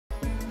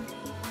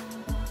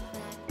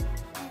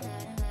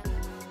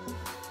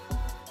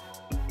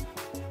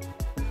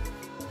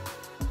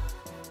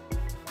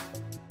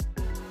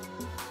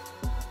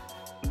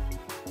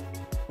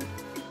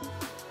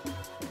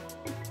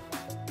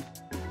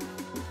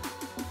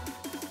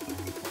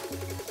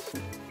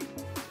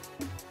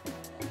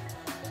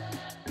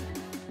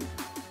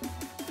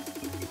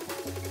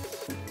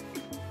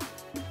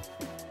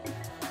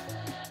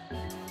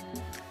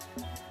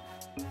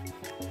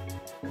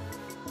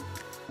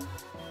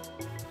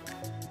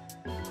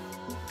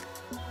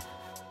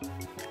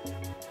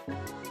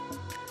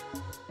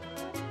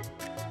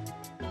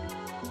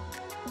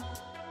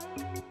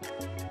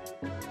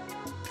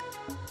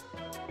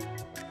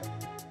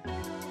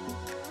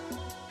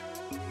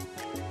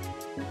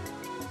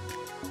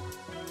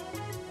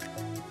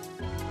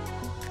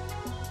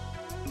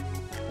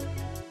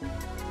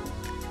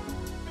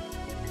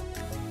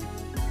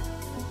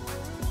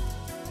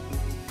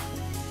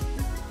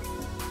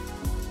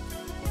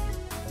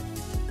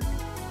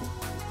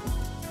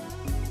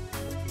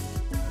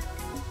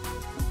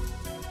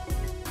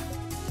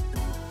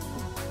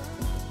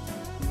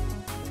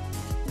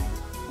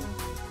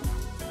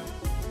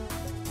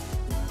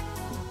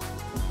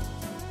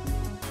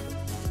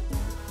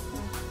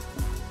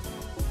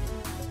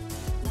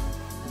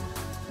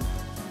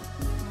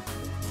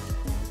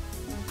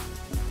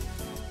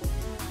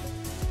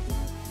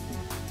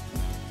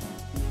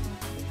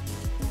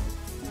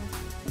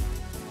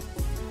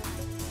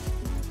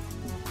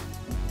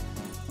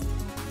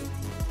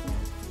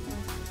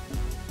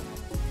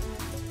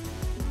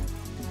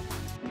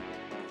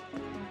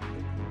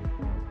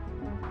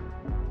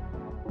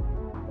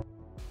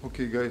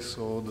Okay guys,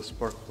 so the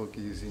spark plug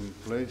is in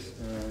place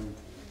and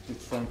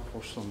it's time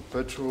for some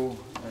petrol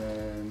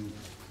and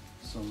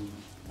some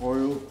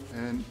oil,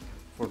 and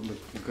for the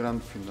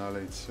grand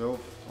finale itself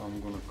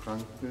I'm gonna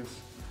crank this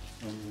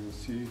and we'll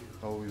see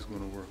how it's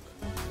gonna work.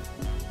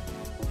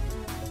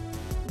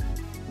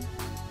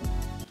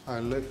 I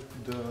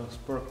left the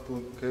spark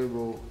plug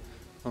cable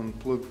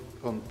unplugged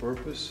on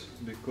purpose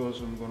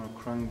because I'm gonna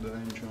crank the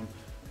engine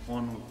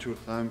 1 or 2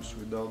 times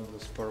without the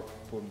spark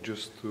plug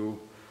just to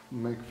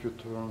make few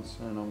turns,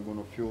 and I'm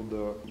gonna fill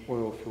the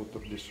oil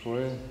filter this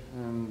way,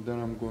 and then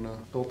I'm gonna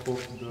top up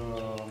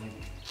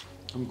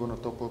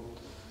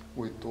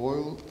with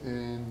oil,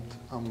 and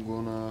I'm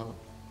gonna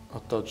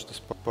attach the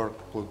spark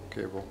plug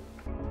cable.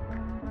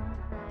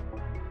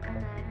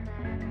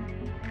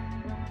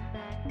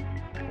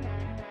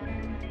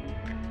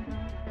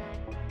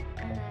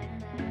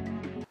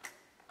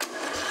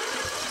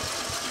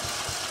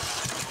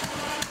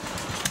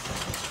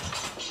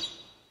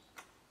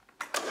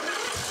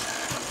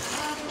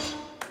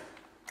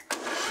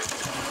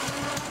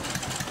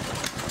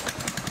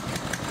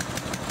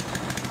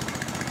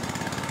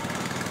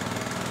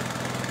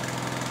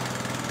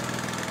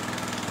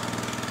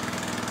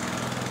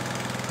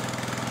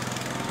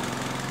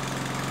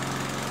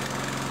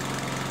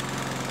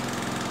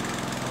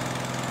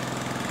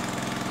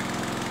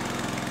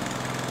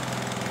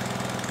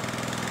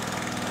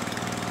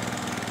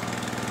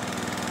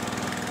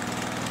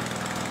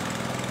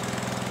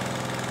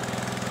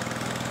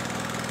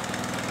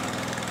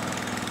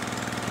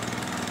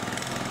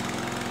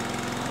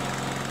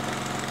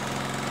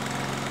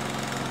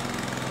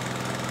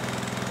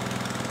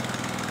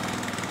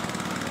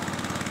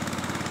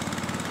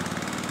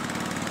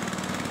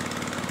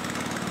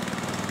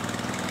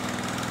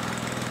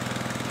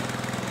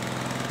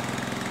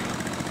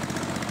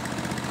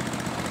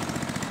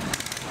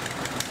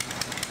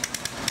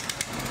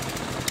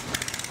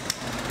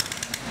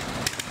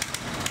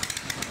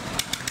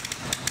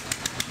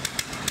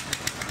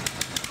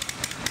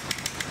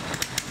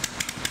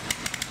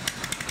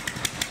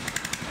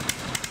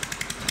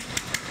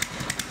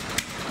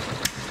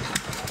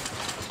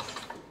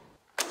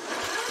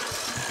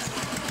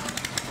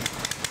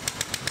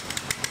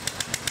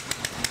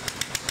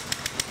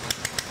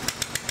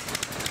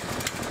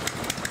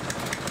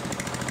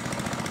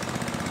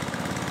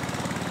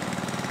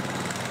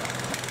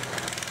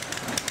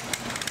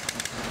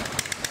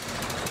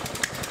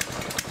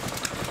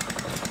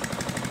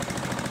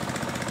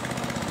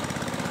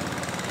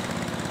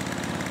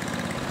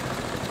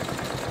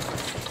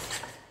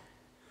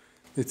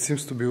 It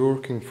seems to be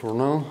working for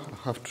now.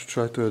 I have to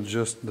try to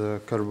adjust the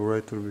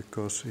carburetor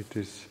because it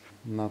is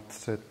not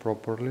set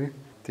properly,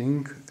 I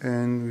think,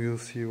 and we'll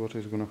see what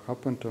is gonna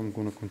happen. I'm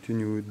gonna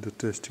continue with the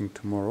testing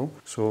tomorrow,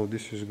 so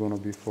this is gonna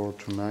be for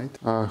tonight.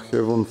 I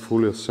haven't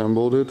fully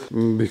assembled it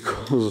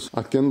because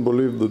I can't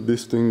believe that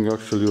this thing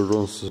actually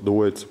runs the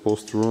way it's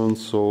supposed to run,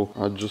 so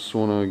I just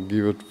wanna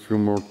give it a few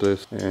more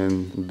tests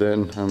and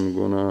then I'm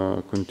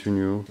gonna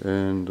continue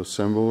and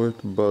assemble it.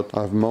 But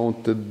I've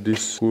mounted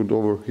this hood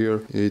over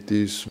here. It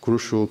is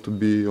crucial to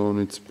be on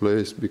its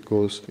place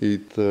because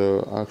it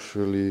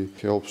actually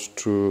helps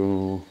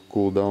to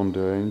cool down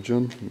the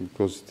engine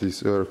because it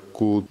is air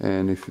cooled,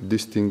 and if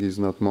this thing is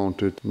not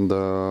mounted,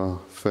 the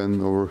fan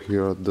over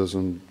here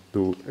doesn't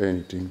do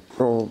anything.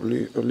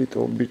 Probably a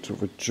little bit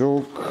of a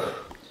choke,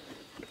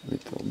 a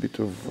little bit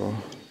of a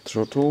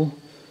throttle,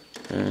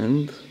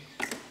 and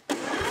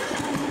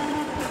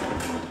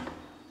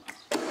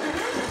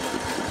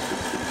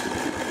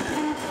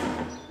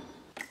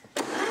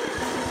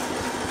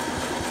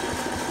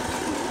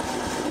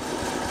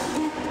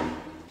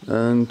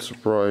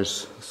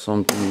surprise,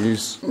 something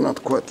is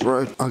not quite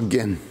right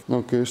again.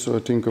 Okay, so I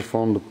think I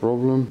found the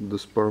problem. The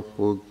spark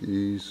plug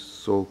is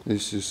soaked.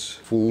 This is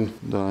full.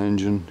 The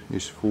engine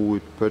is full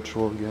with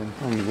petrol again.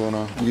 I'm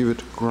gonna give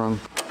it a crank.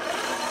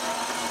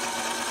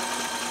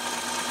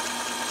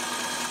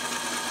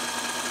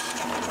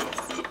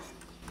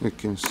 You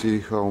can see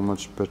how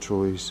much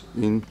petrol is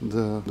in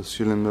the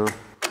cylinder.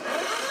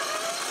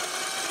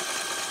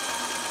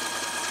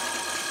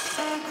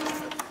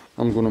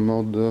 I'm gonna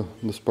mount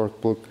the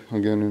spark plug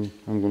again and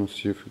I'm gonna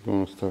see if it's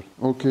gonna start.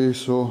 Okay,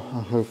 so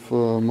I have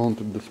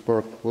mounted the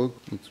spark plug,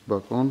 it's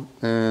back on,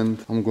 and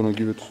I'm gonna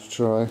give it a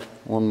try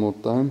one more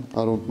time.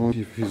 I don't know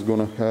if it's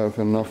gonna have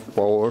enough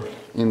power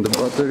in the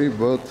battery,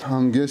 but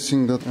I'm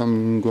guessing that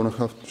I'm gonna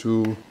have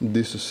to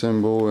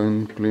disassemble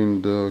and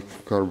clean the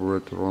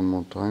carburetor one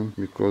more time,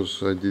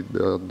 because I did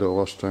that the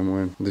last time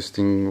when this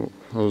thing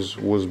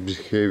was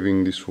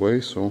behaving this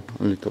way. So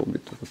a little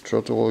bit of a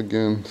throttle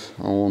again.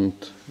 I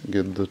won't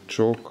get the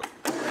choke.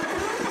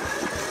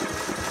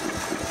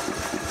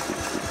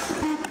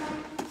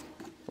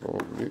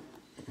 Probably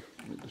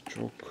get the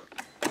choke.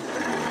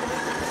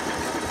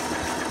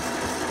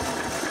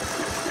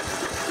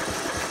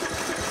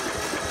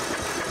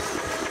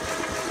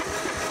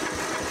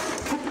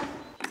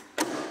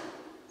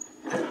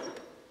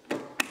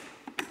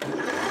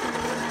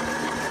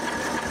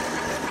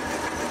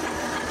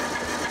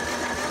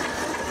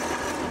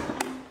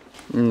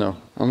 No,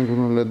 I'm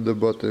gonna let the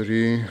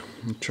battery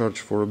charge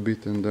for a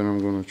bit and then I'm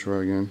gonna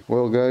try again.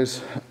 Well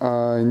guys,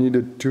 I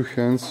needed two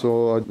hands,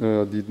 so I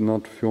did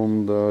not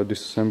film the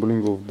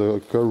disassembling of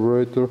the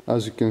carburetor.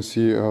 As you can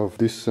see, I've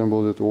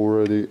disassembled it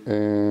already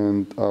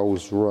and I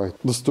was right.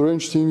 The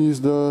strange thing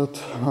is that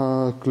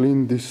I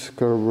cleaned this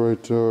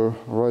carburetor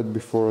right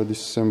before I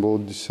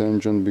disassembled this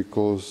engine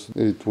because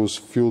it was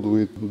filled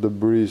with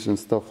debris and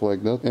stuff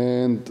like that.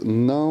 And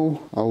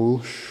now I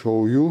will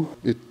show you.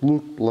 It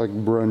looked like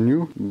brand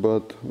new,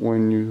 but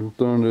when you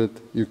turn it,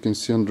 you can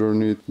see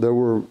underneath there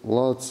were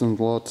lots and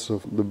lots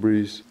of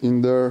debris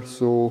in there.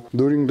 So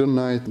during the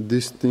night,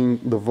 this thing,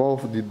 the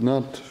valve did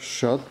not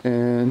shut,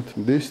 and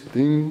this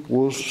thing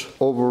was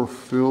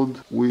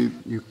overfilled with,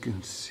 you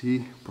can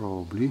see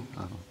probably,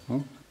 I don't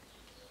know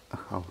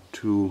how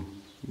to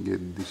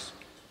get this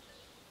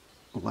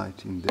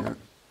light in there.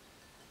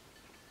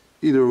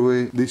 Either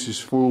way, this is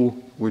full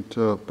with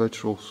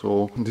petrol,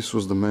 so this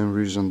was the main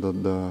reason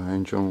that the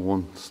engine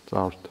won't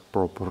start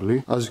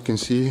properly. As you can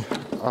see,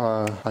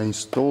 I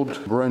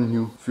installed brand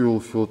new fuel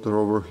filter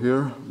over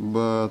here,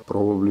 but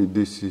probably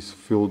this is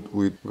filled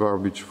with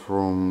garbage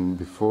from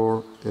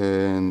before,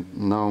 and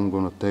now I'm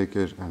gonna take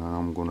it and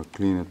I'm gonna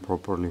clean it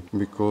properly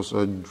because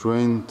I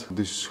drained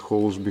this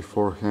hose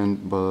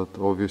beforehand, but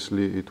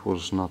obviously it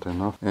was not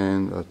enough,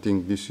 and I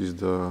think this is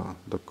the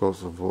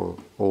cause of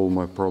all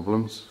my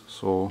problems.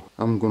 So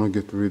I'm gonna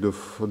get rid of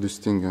this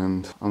thing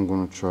and I'm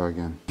gonna try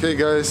again. Okay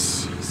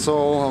guys,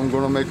 so I'm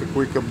gonna make a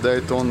quick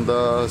update on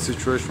the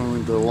situation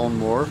with the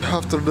lawnmower.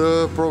 After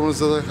the problems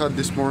that I had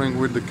this morning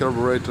with the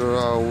carburetor,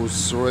 I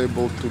was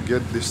able to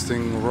get this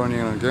thing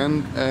running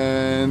again,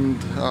 and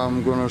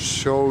I'm gonna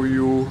show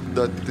you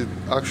that it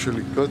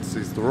actually cuts,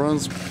 it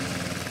runs.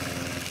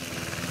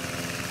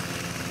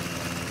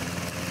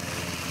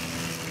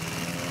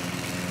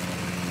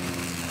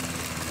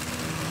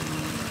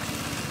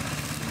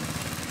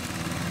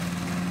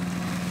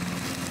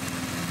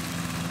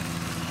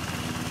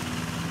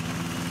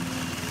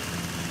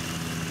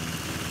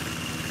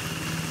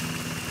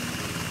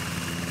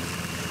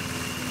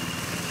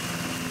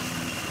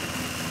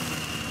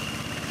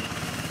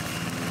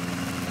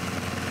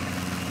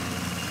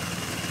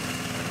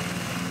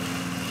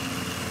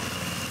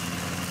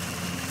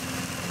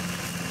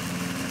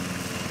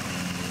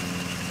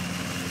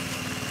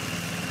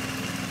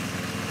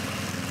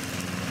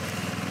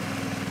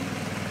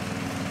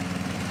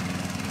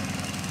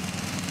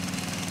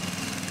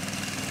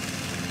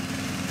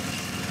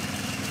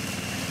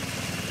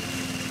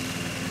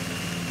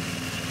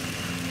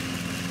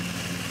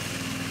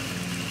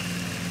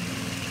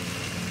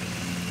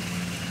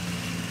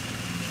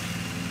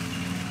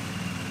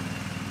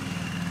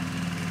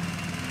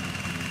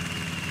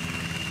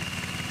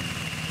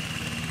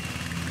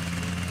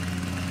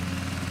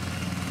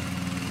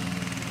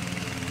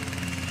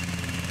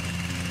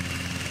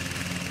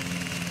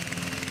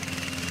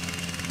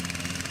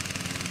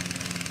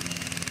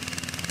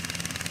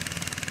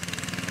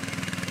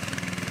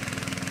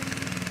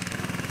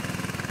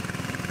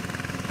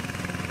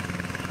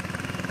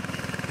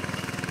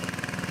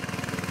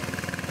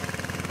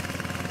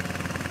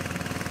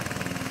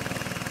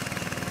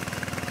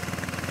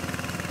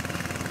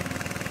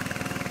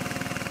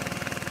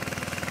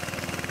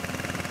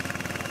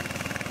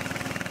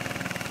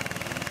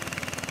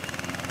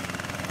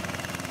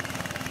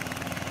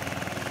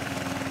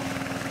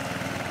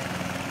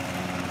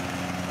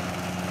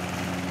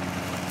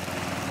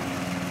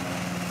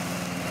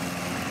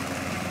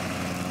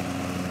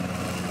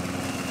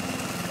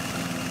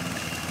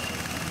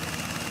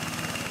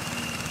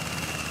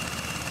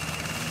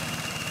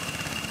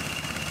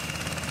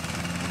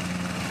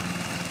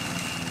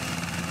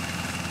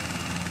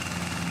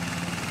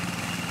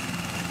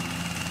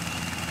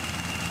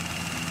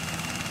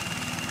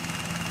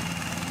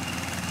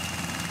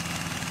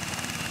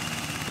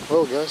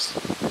 Well guys,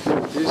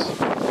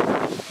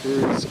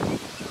 here is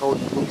how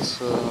it looks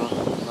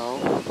now,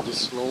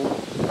 this lawn.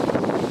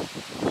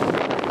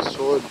 I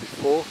saw it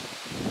before,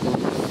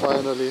 and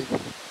finally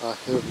I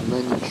have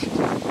managed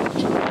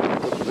to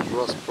cut the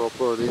grass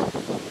properly,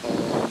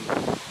 and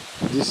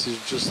this is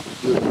just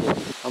beautiful.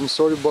 I'm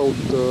sorry about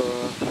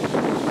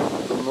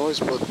the noise,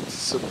 but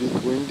it's a bit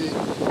windy.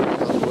 It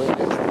got rain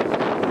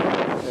yesterday,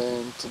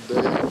 and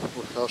today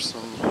we have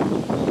some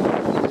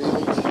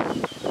wind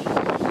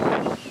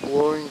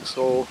blowing,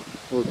 so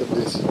look at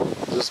this,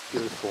 just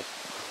beautiful.